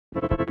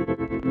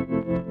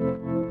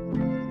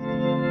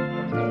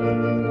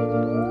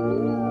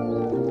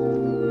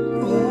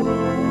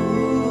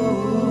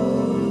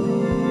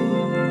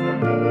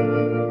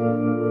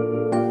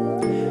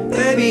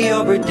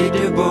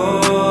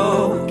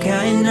unpredictable,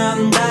 counting up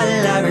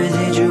dollar like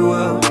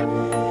residual.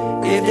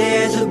 If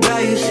they ask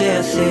about you, say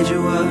I said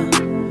you were.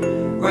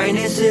 Right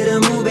next to the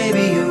moon,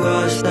 baby, you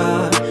are a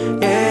star.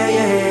 Yeah,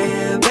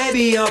 yeah,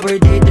 baby,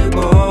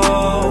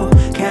 unpredictable,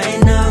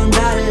 counting up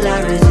dollar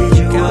like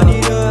residual. Count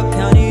it up,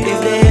 count it up.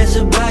 If they ask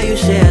about you,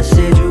 say I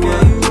said you were.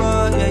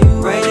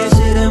 Right next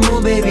to the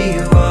moon, baby,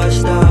 you are a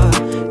star.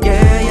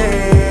 Yeah,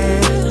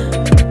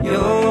 yeah,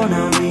 you're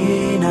not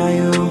me, not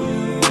you.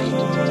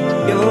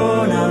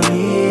 You're not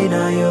me,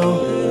 not you.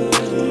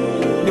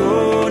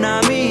 You're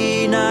not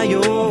me, not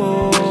you.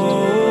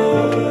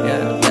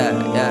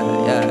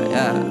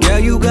 Yeah. Girl,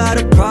 you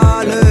got a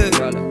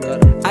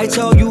problem. I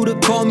told you to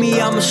call me,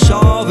 I'ma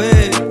solve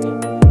it.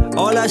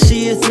 All I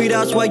see is 3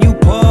 dots while you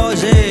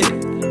pause it.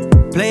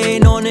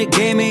 Playing on the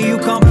game and you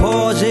can't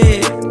pause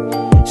it.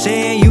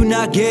 Saying you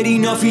not getting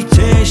enough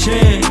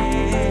attention.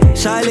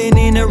 Silent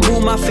in the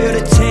room, I feel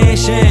the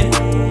tension.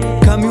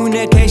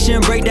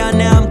 Communication breakdown,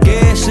 now I'm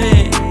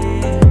guessing.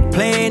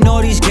 Playing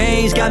all these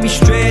games got me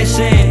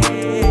stressing.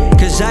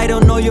 Cause I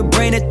don't know your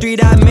brain at 3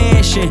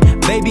 dimension.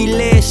 Baby,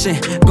 listen,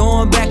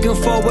 going back and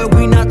forth,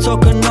 we not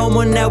talking no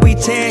more, now we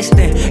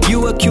testing.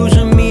 You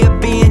accusing me of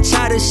being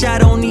childish, I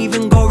don't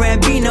even go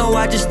Rambino.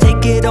 I just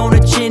take it on the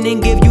chin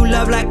and give you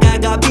love like I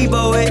got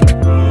Bebo, eh?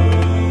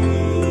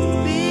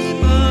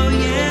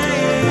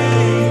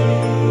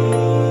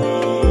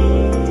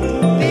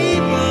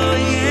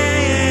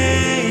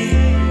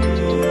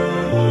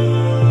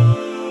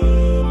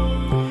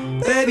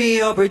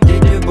 Baby,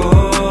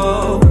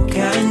 unpredictable,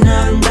 counting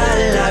up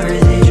dollar like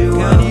residual.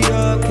 Count it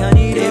up, count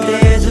it up. If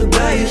they ask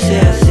about you, say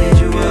I said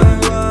you were.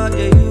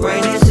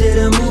 Right next to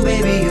the moon,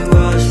 baby, you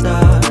are a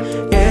star.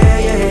 Yeah,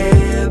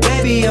 yeah,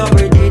 baby,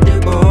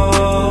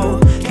 unpredictable,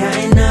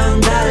 counting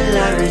up dollar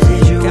like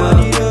residual. Count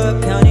it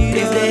up, count it up.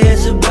 If they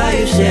ask about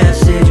you, say I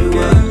said you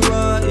were.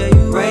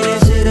 Right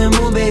next to the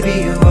moon, baby,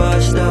 you are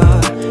a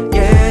star.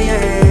 Yeah,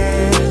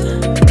 yeah,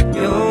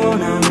 you're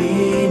not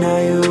me,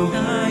 not you.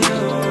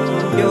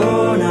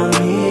 You're not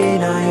me,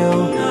 not you.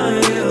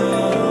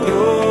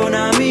 You're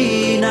not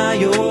me, not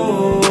you.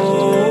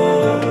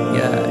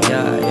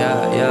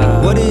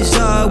 Yeah. What is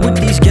up with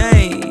these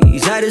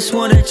games? I just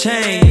wanna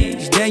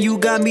change. Then you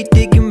got me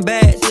thinking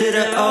back to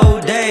the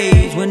old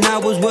days when I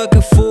was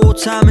working full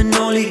time and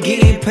only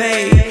getting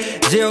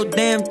paid 0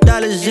 damn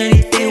dollars,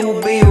 anything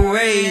will be a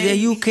raise. And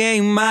you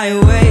came my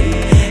way,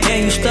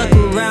 and you stuck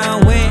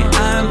around when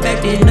I'm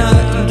acting up.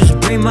 You just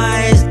bring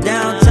my ass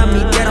down, tell me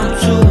that I'm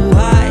too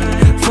high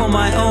for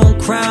my own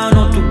crown,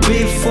 on too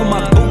big for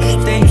my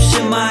boots. Then you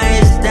sit my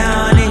ass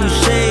down and you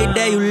say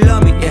that you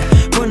love me, yeah.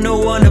 Put no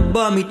one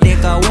above me,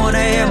 think I wanna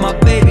have my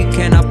baby.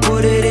 Can I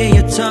put it in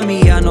your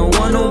tummy? I don't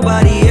want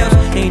nobody else,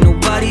 ain't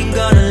nobody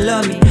gonna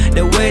love me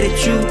the way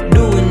that you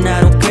do, and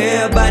I don't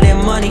care about that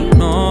money,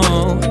 no.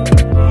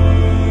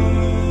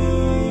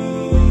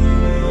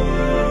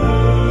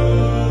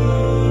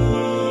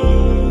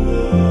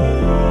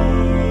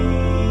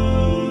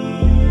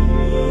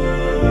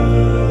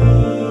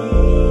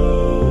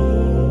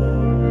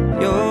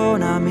 You're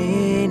not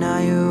me,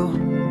 not you.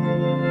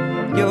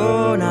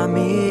 You're not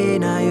me,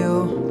 not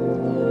you.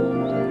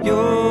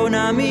 You're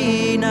not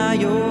me, not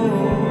you.